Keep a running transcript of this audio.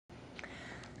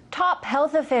Top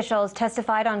health officials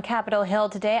testified on Capitol Hill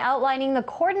today outlining the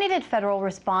coordinated federal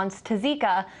response to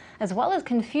Zika, as well as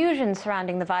confusion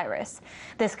surrounding the virus.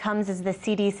 This comes as the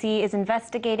CDC is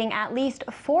investigating at least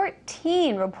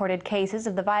 14 reported cases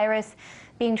of the virus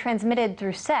being transmitted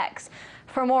through sex.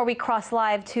 For more, we cross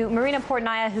live to Marina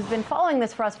Portnaya, who's been following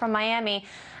this for us from Miami.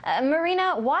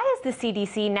 Marina, why is the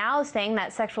CDC now saying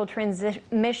that sexual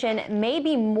transmission may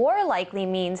be more likely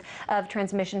means of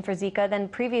transmission for Zika than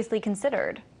previously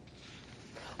considered?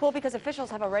 Well, because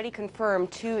officials have already confirmed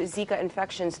 2 Zika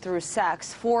infections through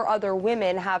sex. 4 other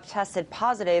women have tested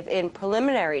positive in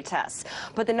preliminary tests.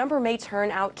 But the number may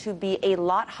turn out to be a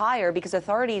lot higher because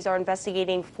authorities are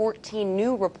investigating 14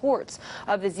 new reports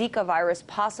of the Zika virus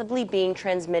possibly being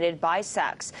transmitted by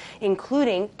sex,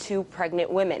 including 2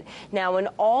 pregnant women. Now, if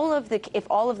all of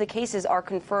the cases are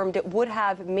confirmed, it would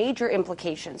have major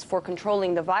implications for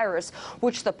controlling the virus,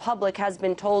 which the public has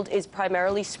been told is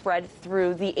primarily spread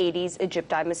through the Aedes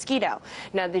aegypti mosquito.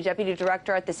 Now, the deputy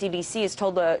director at the CDC has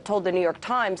told the New York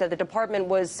Times that the department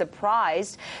was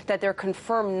surprised that their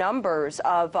confirmed numbers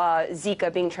of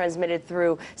Zika being transmitted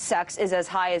through sex is as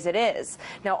high as it is.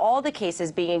 Now, all the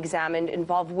cases being examined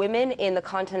involve women in the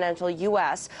continental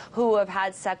U.S. who have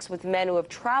had sex with men who have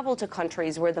traveled to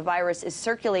countries where the virus is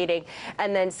circulating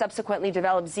and then subsequently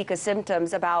developed Zika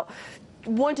symptoms about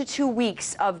 1 to 2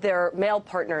 weeks of their male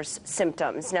partner's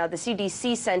symptoms. Now, the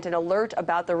CDC sent an alert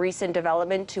about the recent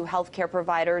development to healthcare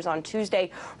providers on Tuesday,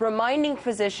 reminding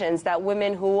physicians that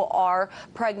women who are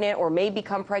pregnant or may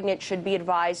become pregnant should be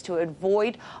advised to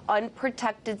avoid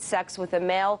unprotected sex with a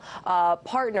male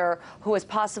partner who has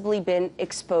possibly been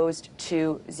exposed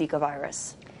to Zika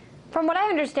virus. From what I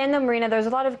understand, though, Marina, there's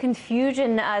a lot of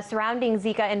confusion surrounding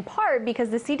Zika, in part because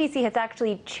the CDC has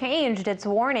actually changed its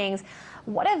warnings.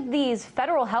 What have these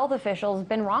federal health officials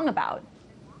been wrong about?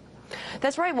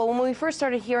 That's right. Well, when we first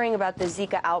started hearing about the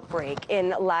Zika outbreak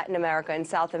in Latin America and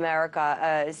South America,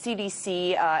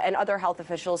 CDC and other health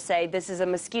officials say this is a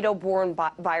mosquito-borne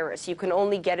virus. You can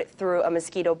only get it through a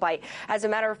mosquito bite. As a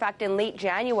matter of fact, in late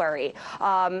January,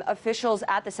 officials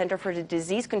at the Center for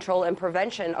Disease Control and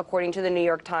Prevention, according to the New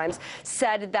York Times,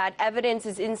 said that evidence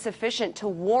is insufficient to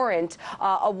warrant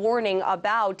a warning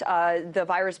about the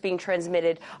virus being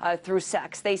transmitted through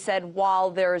sex. They said while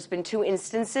there's been 2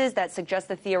 instances that suggest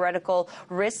the theoretical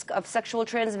risk of sexual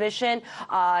transmission,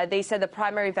 they said the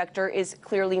primary vector is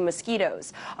clearly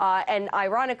mosquitoes. And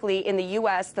ironically, in the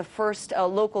U.S., the first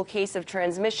local case of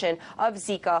transmission of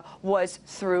Zika was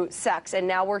through sex. And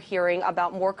now we're hearing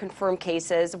about more confirmed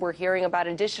cases. We're hearing about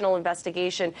additional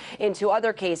investigation into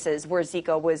other cases where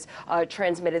Zika was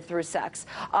transmitted through sex.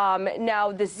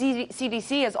 Now, the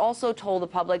CDC has also told the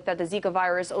public that the Zika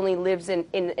virus only lives in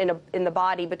the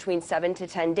body between 7 to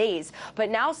 10 days. But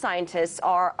now scientists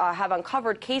have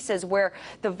uncovered cases where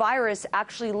the virus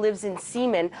actually lives in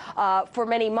semen for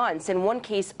many months, in one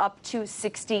case up to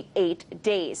 68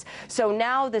 days. So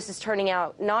now this is turning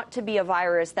out not to be a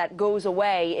virus that goes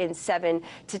away in 7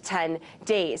 to 10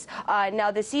 days. Now,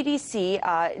 the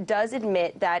CDC does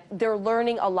admit that they're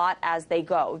learning a lot as they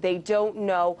go. They don't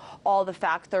know all the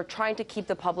facts. They're trying to keep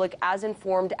the public as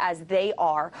informed as they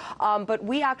are. But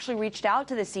we actually reached out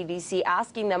to the CDC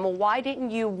asking them, well, why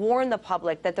didn't you warn the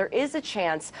public that there is a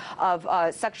chance of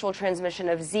sexual transmission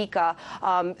of Zika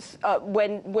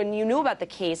when you knew about the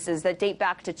cases that date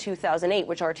back to 2008,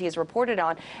 which RT has reported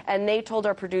on, and they told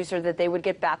our producer that they would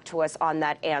get back to us on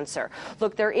that answer.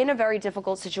 Look, they're in a very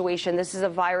difficult situation. This is a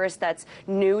virus that's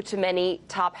new to many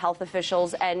top health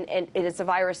officials, and it's a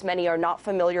virus many are not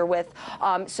familiar with,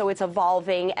 so it's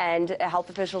evolving, and health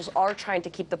officials are trying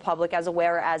to keep the public as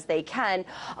aware as they can.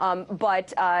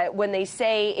 But when they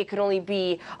say it could only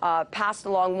be passed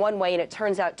along one way and it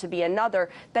turns out to be another,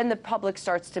 then the public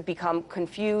starts to become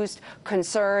confused,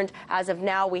 concerned. As of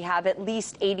now, we have at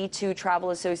least 82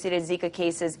 travel-associated Zika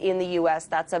cases in the U.S.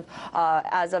 That's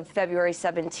as of February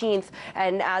 17th.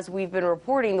 And as we've been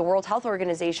reporting, the World Health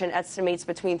Organization estimates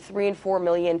between 3 and 4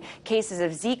 million cases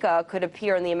of Zika could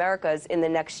appear in the Americas in the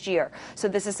next year. So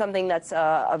this is something that's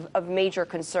of major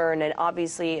concern and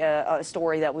obviously a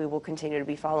story that we will continue to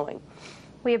be following.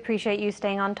 We appreciate you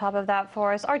staying on top of that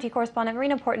for us. RT correspondent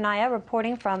Marina Portnaya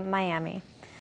reporting from Miami.